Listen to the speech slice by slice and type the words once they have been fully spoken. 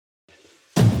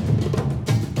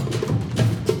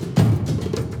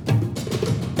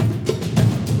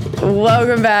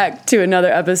Welcome back to another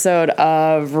episode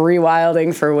of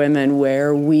Rewilding for Women,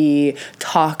 where we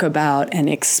talk about and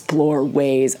explore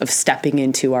ways of stepping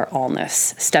into our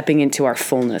allness, stepping into our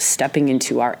fullness, stepping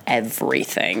into our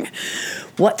everything.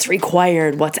 What's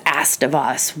required? What's asked of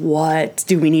us? What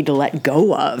do we need to let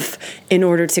go of in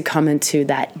order to come into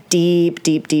that deep,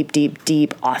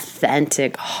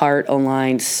 authentic,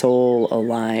 heart-aligned,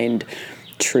 soul-aligned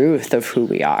truth of who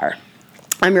we are?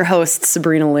 I'm your host,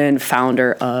 Sabrina Lynn,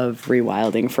 founder of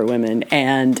Rewilding for Women,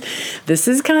 and this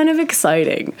is kind of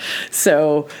exciting.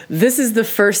 So this is the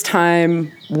first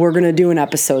time we're going to do an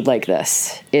episode like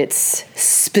this. It's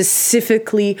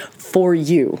specifically for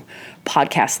you,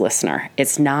 podcast listener.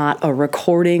 It's not a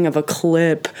recording of a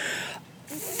clip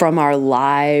from our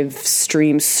live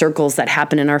stream circles that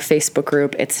happen in our Facebook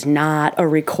group. It's not a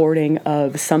recording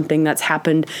of something that's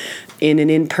happened in an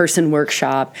in-person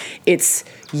workshop. It's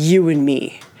you and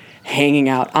me hanging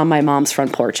out on my mom's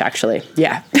front porch, actually.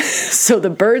 Yeah. So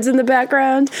the birds in the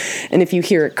background, and if you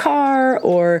hear a car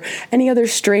or any other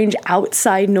strange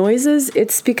outside noises,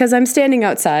 it's because I'm standing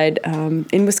outside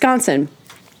in Wisconsin.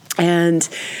 And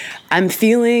I'm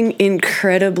feeling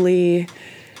incredibly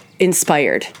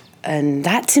inspired. And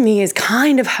that to me is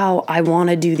kind of how I want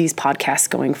to do these podcasts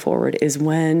going forward, is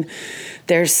when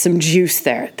there's some juice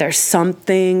there. There's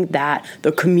something that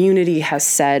the community has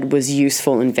said was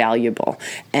useful and valuable.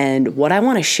 And what I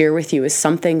want to share with you is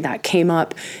something that came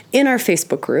up in our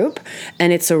Facebook group,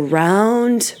 and it's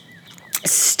around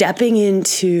stepping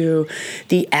into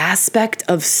the aspect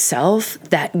of self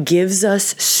that gives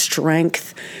us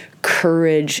strength,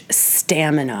 courage,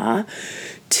 stamina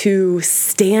to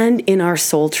stand in our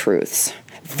soul truths.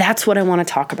 That's what I want to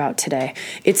talk about today.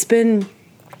 It's been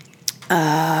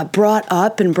brought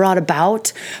up and brought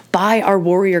about by our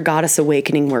Warrior Goddess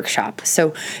Awakening workshop.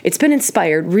 So it's been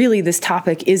inspired, really this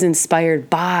topic is inspired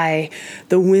by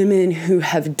the women who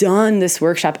have done this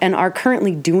workshop and are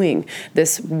currently doing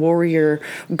this Warrior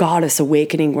Goddess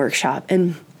Awakening workshop.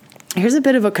 And here's a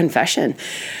bit of a confession.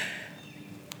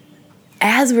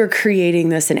 As we're creating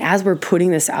this and as we're putting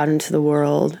this out into the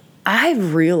world,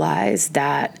 I've realized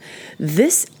that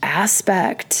this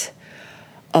aspect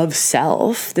of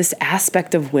self, this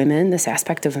aspect of women, this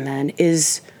aspect of men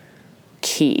is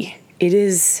key. It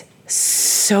is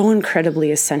so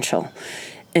incredibly essential,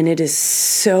 and it is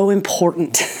so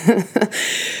important.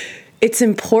 It's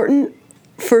important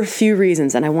for a few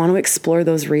reasons, and I want to explore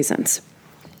those reasons.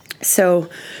 So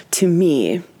to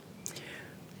me,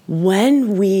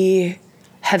 when we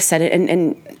have said it,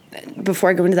 and before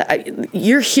I go into that,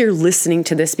 you're here listening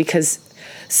to this because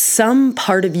some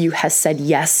part of you has said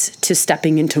yes to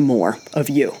stepping into more of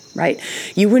you, right?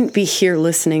 You wouldn't be here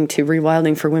listening to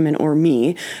Rewilding for Women or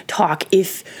me talk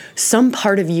if some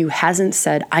part of you hasn't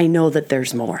said, I know that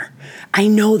there's more. I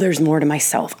know there's more to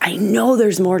myself. I know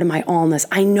there's more to my allness.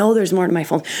 I know there's more to my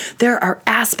fullness. There are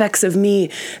aspects of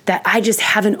me that I just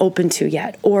haven't opened to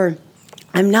yet, or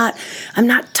I'm not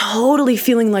totally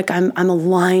feeling like I'm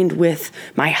aligned with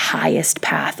my highest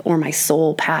path or my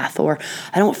soul path, or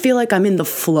I don't feel like I'm in the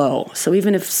flow. So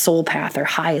even if soul path or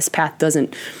highest path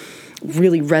doesn't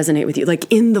really resonate with you, like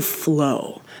in the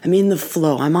flow, I'm in the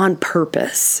flow, I'm on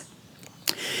purpose.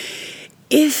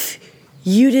 If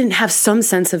you didn't have some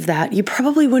sense of that, you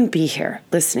probably wouldn't be here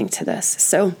listening to this.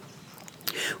 So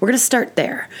we're going to start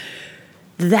there.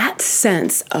 That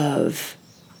sense of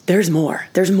there's more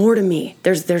to me.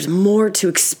 There's more to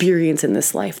experience in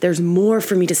this life. There's more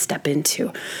for me to step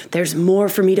into. There's more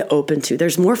for me to open to.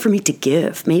 There's more for me to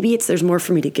give. Maybe there's more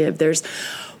for me to give. There's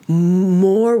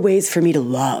more ways for me to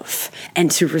love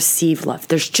and to receive love.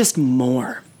 There's just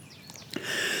more.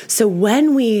 So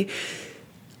when we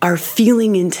are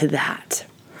feeling into that,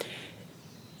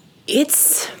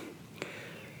 it's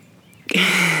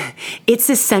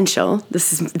essential.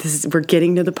 This is we're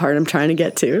getting to the part I'm trying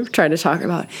to talk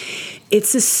about.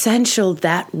 It's essential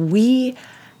that we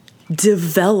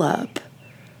develop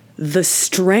the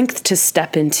strength to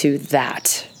step into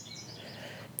that.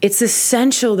 It's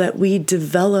essential that we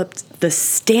develop the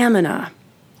stamina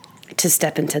to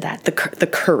step into that, the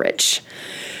courage,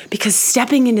 because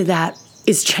stepping into that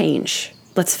is change.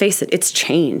 Let's face it, it's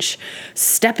change.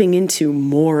 Stepping into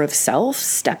more of self,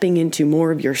 stepping into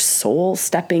more of your soul,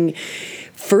 stepping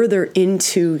further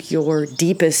into your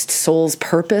deepest soul's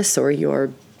purpose, or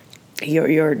your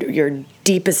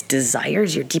deepest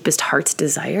desires, your deepest heart's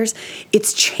desires.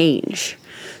 It's change.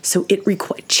 So it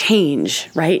requires change,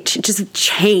 right? Just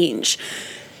change.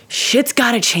 Shit's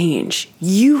got to change.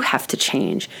 You have to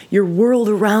change. Your world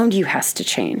around you has to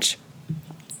change.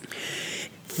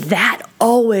 that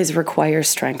always requires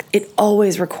strength. It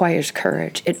always requires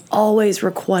courage. It always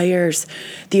requires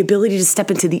the ability to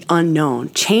step into the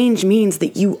unknown. Change means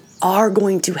that you are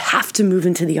going to have to move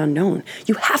into the unknown.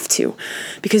 You have to,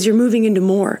 because you're moving into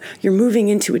more. You're moving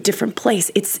into a different place.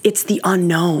 It's the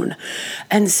unknown.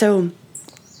 And so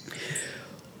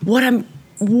what I'm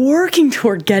working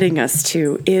toward getting us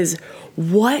to is,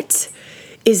 what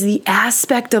is the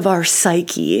aspect of our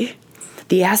psyche,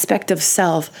 the aspect of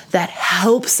self that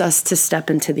helps us to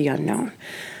step into the unknown,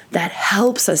 that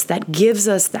helps us, that gives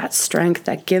us that strength,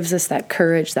 that gives us that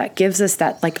courage, that gives us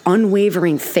that like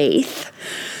unwavering faith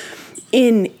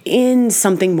in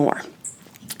something more,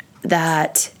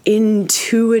 that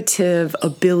intuitive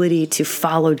ability to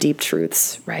follow deep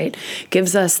truths, right?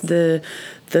 Gives us the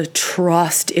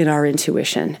trust in our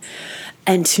intuition.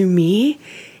 And to me,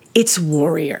 it's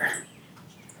warrior.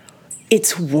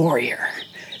 It's warrior.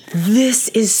 This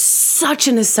is such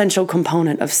an essential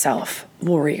component of self,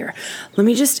 warrior. Let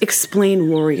me just explain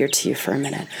warrior to you for a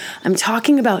minute. I'm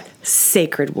talking about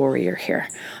sacred warrior here.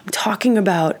 I'm talking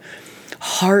about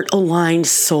heart-aligned,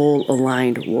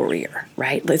 soul-aligned warrior,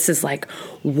 right? This is like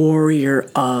warrior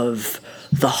of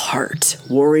the heart,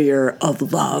 warrior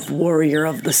of love, warrior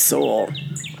of the soul.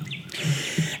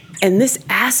 And this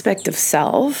aspect of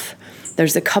self,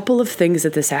 there's a couple of things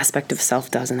that this aspect of self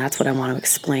does, and that's what I want to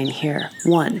explain here.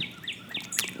 One,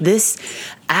 this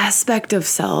aspect of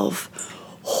self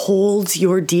holds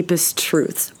your deepest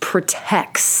truths,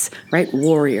 protects, right?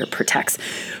 Warrior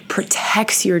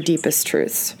protects your deepest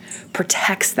truths,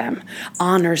 protects them,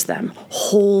 honors them,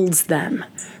 holds them,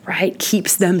 right?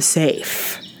 Keeps them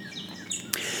safe.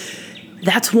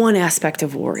 That's one aspect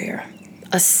of warrior.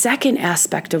 A second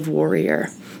aspect of warrior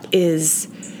is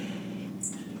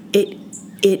it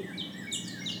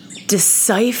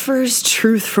deciphers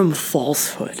truth from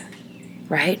falsehood,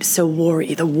 right? So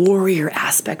the warrior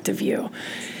aspect of you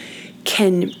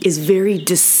is very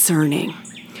discerning,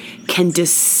 can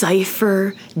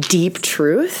decipher deep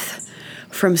truth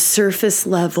from surface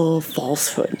level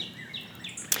falsehood.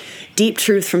 Deep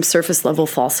truth from surface level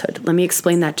falsehood. Let me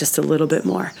explain that just a little bit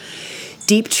more.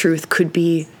 Deep truth could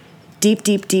be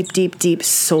deep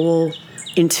soul,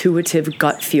 intuitive,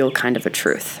 gut feel kind of a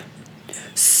truth.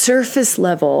 Surface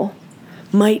level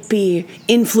might be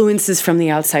influences from the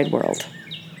outside world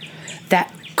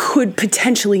that could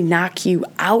potentially knock you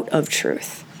out of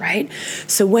truth, right?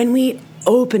 So when we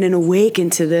open and awaken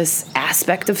to this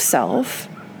aspect of self,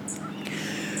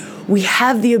 we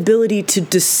have the ability to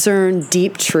discern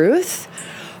deep truth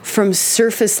from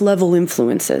surface level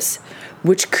influences,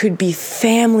 which could be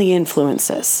family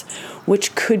influences,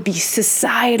 which could be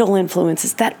societal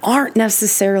influences that aren't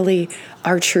necessarily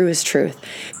our truest truth.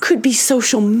 Could be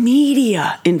social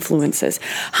media influences.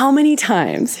 How many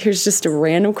times, here's just a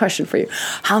random question for you.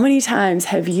 How many times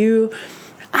have you,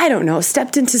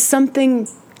 stepped into something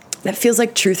that feels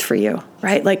like truth for you,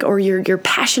 right? Like, or you're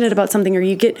passionate about something, or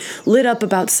you get lit up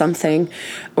about something,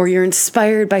 or you're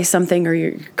inspired by something, or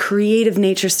your creative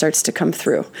nature starts to come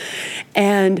through.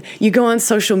 And you go on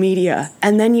social media,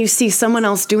 and then you see someone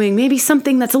else doing maybe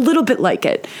something that's a little bit like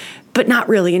it, but not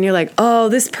really. And you're like, oh,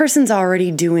 this person's already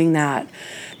doing that.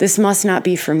 This must not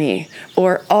be for me.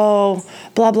 Or, oh,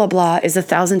 blah, blah, blah is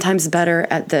 1,000 times better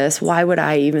at this. Why would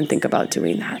I even think about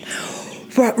doing that?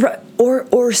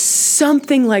 Or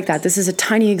something like that. This is a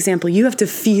tiny example. You have to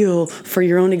feel for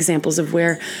your own examples of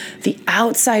where the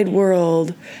outside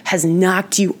world has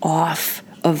knocked you off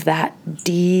of that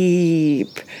deep,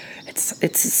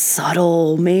 it's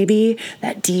subtle maybe,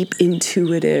 that deep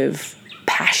intuitive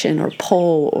passion or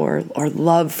pull or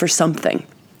love for something.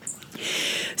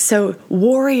 So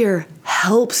warrior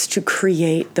helps to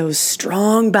create those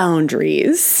strong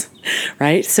boundaries,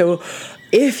 right? So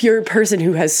if you're a person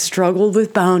who has struggled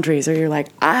with boundaries, or you're like,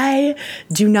 I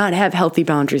do not have healthy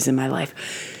boundaries in my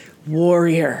life,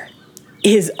 warrior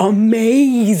is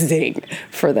amazing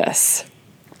for this.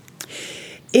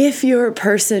 If you're a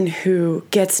person who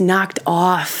gets knocked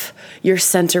off your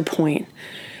center point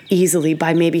easily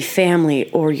by maybe family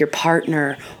or your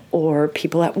partner or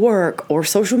people at work or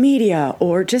social media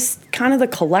or just kind of the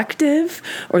collective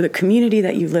or the community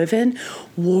that you live in,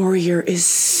 warrior is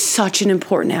such an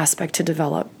important aspect to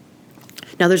develop.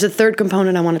 Now, there's a third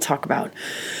component I want to talk about.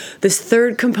 This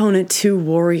third component to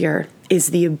warrior is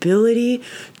the ability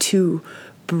to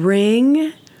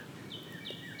bring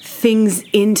things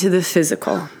into the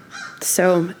physical.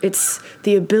 So it's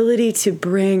the ability to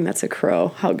bring, that's a crow.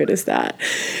 How good is that?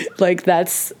 Like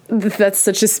that's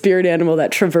such a spirit animal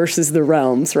that traverses the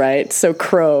realms, right? So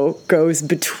crow goes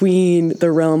between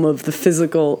the realm of the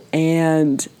physical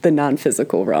and the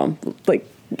non-physical realm. Like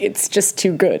it's just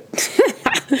too good.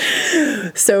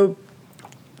 So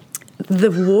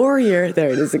the warrior, there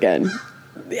it is again.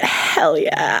 Hell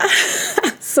yeah.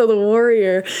 So the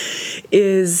warrior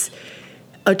is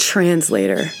a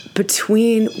translator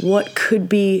between what could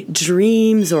be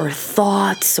dreams or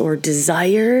thoughts or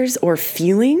desires or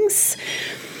feelings,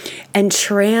 and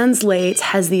translates,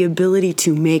 has the ability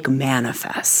to make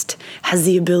manifest, has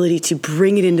the ability to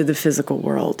bring it into the physical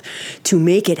world, to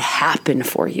make it happen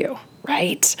for you.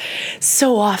 Right?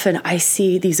 So often I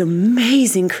see these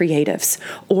amazing creatives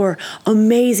or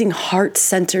amazing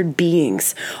heart-centered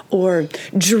beings or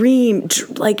dreamy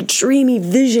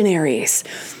visionaries,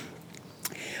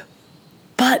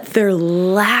 but they're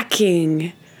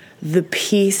lacking the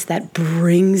piece that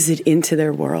brings it into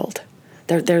their world.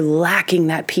 They're lacking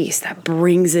that piece that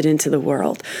brings it into the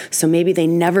world. So maybe they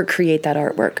never create that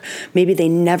artwork. Maybe they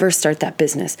never start that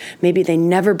business. Maybe they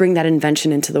never bring that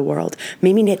invention into the world.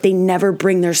 Maybe they never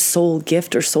bring their soul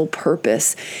gift or soul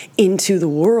purpose into the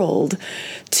world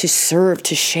to serve,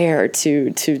 to share,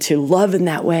 to love in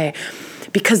that way,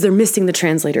 because they're missing the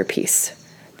translator piece.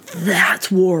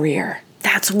 That's warrior.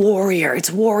 That's warrior.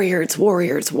 It's warrior. It's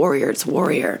warrior. It's warrior. It's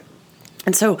warrior.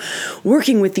 And so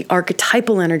working with the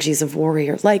archetypal energies of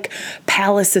warrior, like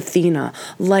Pallas Athena,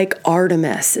 like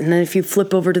Artemis, and then if you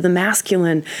flip over to the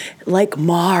masculine, like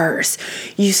Mars,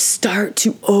 you start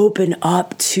to open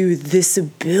up to this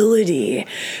ability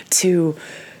to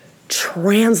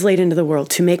translate into the world,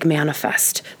 to make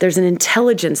manifest. There's an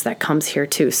intelligence that comes here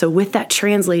too. So with that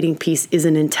translating piece is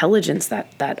an intelligence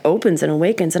that opens and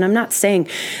awakens. And I'm not saying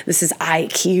this is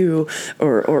IQ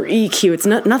or EQ. It's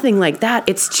nothing like that.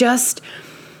 It's just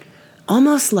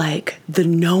almost like the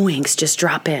knowings just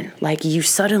drop in. Like you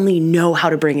suddenly know how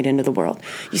to bring it into the world.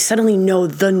 You suddenly know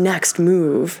the next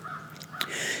move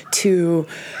to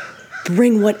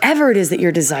bring whatever it is that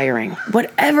you're desiring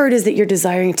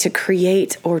to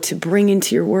create or to bring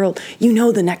into your world. You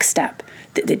know the next step.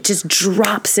 It just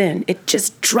drops in. It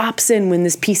just drops in when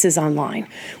this piece is online.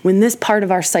 When this part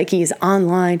of our psyche is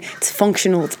online, it's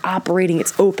functional, it's operating,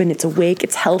 it's open, it's awake,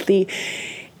 it's healthy.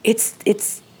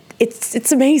 It's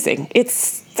amazing.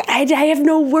 I have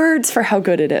no words for how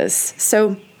good it is.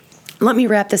 So let me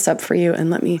wrap this up for you, and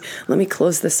let me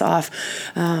close this off.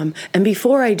 And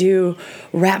before I do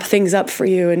wrap things up for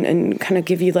you and kind of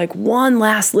give you like one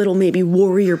last little maybe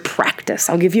warrior practice,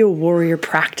 I'll give you a warrior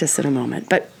practice in a moment.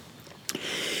 But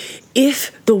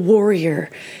if the warrior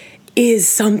is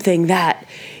something that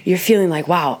you're feeling like,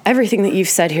 wow, everything that you've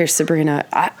said here, Sabrina,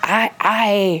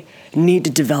 I need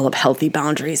to develop healthy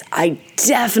boundaries. I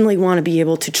definitely want to be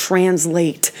able to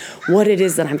translate what it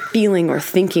is that I'm feeling or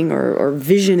thinking or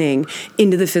visioning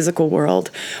into the physical world.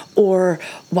 Or,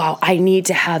 wow, I need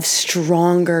to have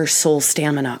stronger soul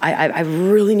stamina. I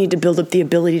really need to build up the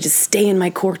ability to stay in my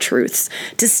core truths,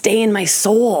 to stay in my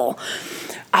soul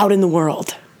out in the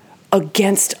world,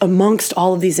 amongst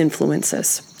all of these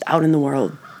influences out in the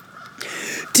world.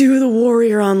 Do the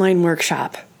Warrior Online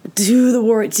Workshop.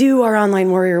 Do our Online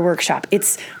Warrior Workshop.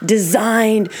 It's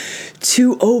designed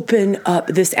to open up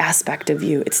this aspect of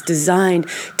you. It's designed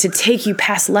to take you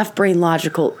past left brain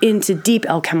logical into deep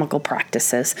alchemical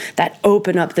practices that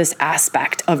open up this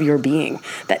aspect of your being,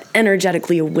 that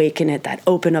energetically awaken it, that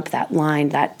open up that line,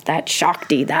 that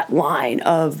Shakti, that line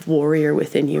of warrior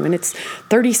within you. And it's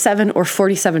 $37 or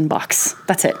 $47.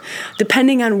 That's it.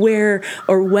 Depending on where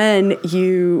or when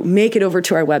you make it over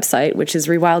to our website, which is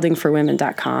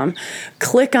rewildingforwomen.com.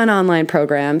 Click on online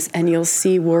programs and you'll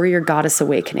see Warrior Goddess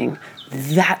Awakening.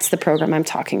 That's the program I'm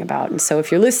talking about. And so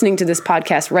if you're listening to this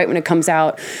podcast right when it comes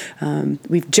out,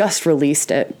 we've just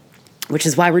released it, which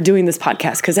is why we're doing this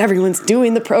podcast, because everyone's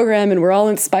doing the program and we're all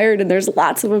inspired and there's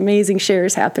lots of amazing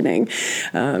shares happening.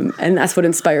 And that's what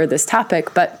inspired this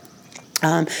topic. But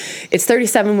it's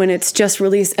 37 when it's just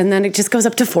released, and then it just goes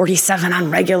up to 47 on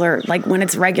regular, like when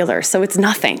it's regular. So it's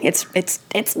nothing.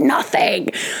 It's nothing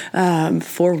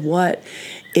for what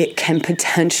it can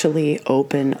potentially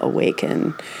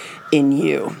awaken in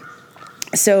you.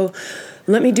 So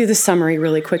let me do the summary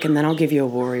really quick, and then I'll give you a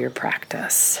warrior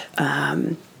practice.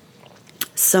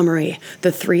 Summary,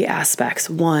 the 3 aspects.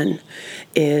 1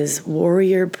 is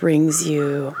warrior brings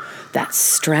you that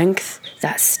strength,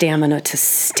 that stamina to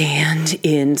stand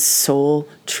in soul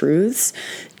truths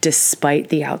despite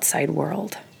the outside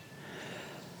world.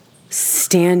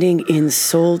 Standing in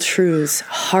soul truths,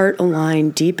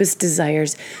 heart-aligned, deepest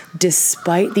desires,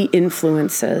 despite the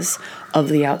influences of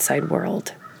the outside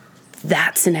world.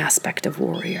 That's an aspect of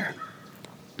warrior.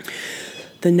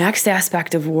 The next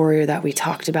aspect of warrior that we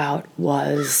talked about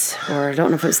was, or I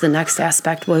don't know if it was the next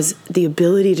aspect, was the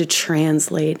ability to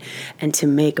translate and to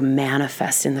make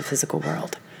manifest in the physical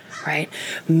world. right?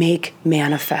 Make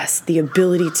manifest, the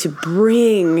ability to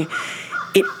bring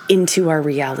it into our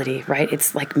reality, right?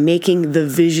 It's like making the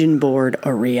vision board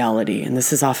a reality. And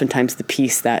this is oftentimes the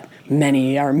piece that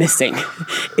many are missing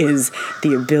is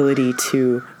the ability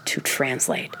to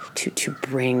translate, to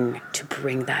bring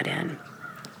that in.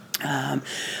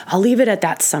 I'll leave it at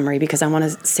that summary because I want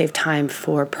to save time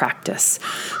for practice.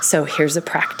 So here's a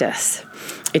practice.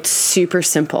 It's super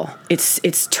simple.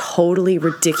 It's totally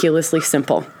ridiculously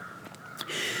simple,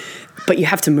 but you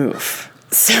have to move.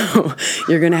 So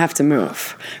you're going to have to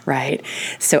move, right?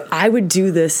 So I would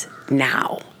do this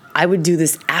now. I would do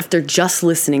this after just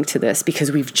listening to this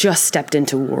because we've just stepped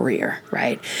into warrior,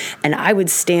 right? And I would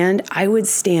stand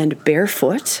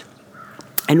barefoot.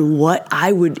 And what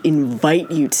I would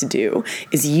invite you to do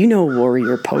is,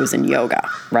 warrior pose in yoga,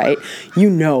 right?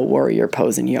 Warrior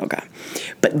pose in yoga.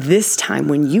 But this time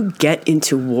when you get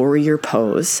into warrior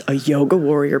pose, a yoga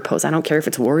warrior pose, I don't care if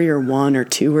it's warrior 1 or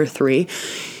 2 or 3,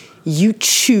 you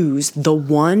choose the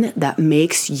one that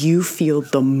makes you feel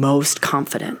the most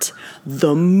confident,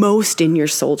 the most in your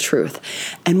soul truth.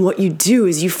 And what you do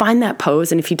is you find that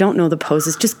pose, and if you don't know the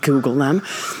poses, just Google them.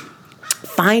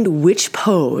 Find which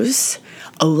pose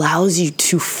allows you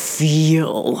to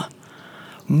feel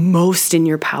most in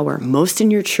your power, most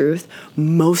in your truth,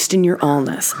 most in your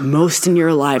allness, most in your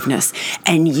aliveness.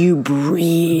 And you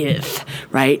breathe,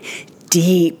 right?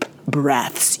 Deep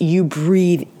breaths. You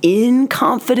breathe in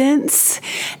confidence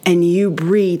and you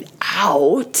breathe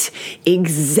out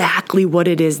exactly what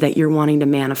it is that you're wanting to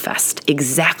manifest,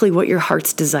 exactly what your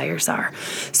heart's desires are.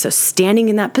 So standing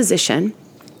in that position,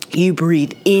 you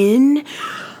breathe in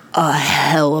a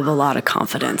hell of a lot of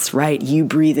confidence, right? You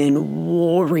breathe in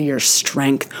warrior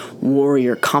strength,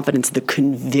 warrior confidence, the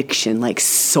conviction, like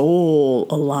soul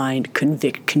aligned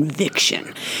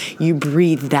conviction. You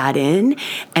breathe that in.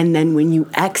 And then when you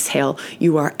exhale,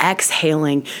 you are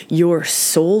exhaling your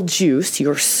soul juice,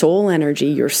 your soul energy,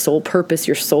 your soul purpose,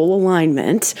 your soul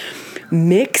alignment,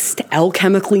 mixed,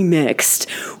 alchemically mixed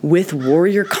with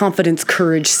warrior confidence,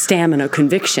 courage, stamina,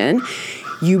 conviction.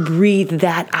 You breathe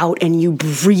that out and you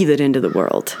breathe it into the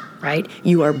world, right?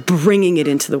 You are bringing it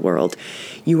into the world.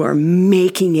 You are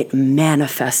making it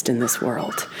manifest in this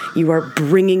world. You are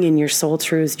bringing in your soul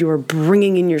truths. You are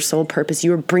bringing in your soul purpose.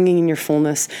 You are bringing in your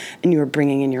fullness and you are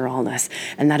bringing in your allness.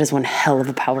 And that is one hell of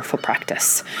a powerful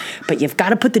practice. But you've got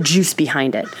to put the juice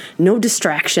behind it. No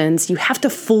distractions. You have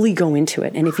to fully go into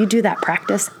it. And if you do that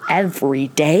practice every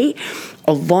day,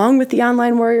 along with the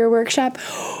online warrior workshop,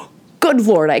 good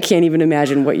Lord, I can't even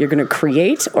imagine what you're going to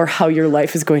create or how your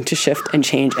life is going to shift and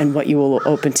change and what you will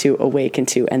open to, awaken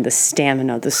to, and the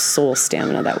stamina, the soul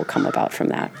stamina that will come about from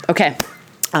that. Okay.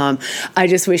 I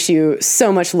just wish you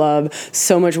so much love,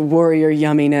 so much warrior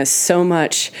yumminess, so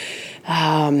much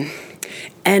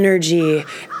energy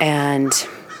and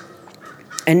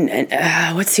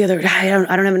what's the other? I don't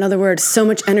have another word. So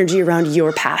much energy around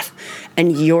your path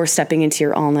and your stepping into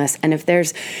your allness. And if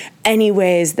there's any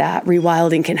ways that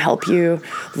Rewilding can help you,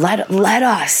 let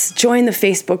us join the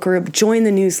Facebook group, join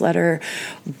the newsletter,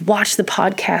 watch the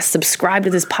podcast, subscribe to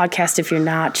this podcast if you're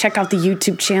not, check out the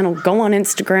YouTube channel, go on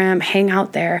Instagram, hang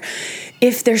out there.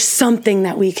 If there's something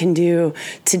that we can do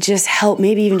to just help,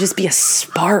 maybe even just be a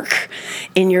spark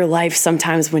in your life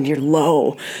sometimes when you're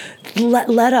low, let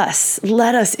us,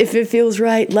 if it feels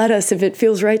right, if it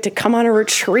feels right to come on a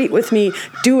retreat with me,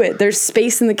 do it. There's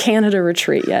space in the Canada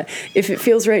retreat yet. If it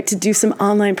feels right to do some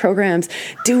online programs,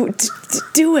 do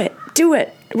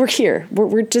it. We're here.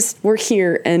 We're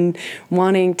here and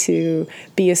wanting to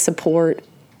be a support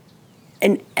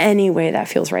in any way that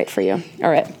feels right for you. All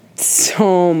right.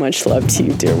 So much love to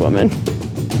you, dear woman.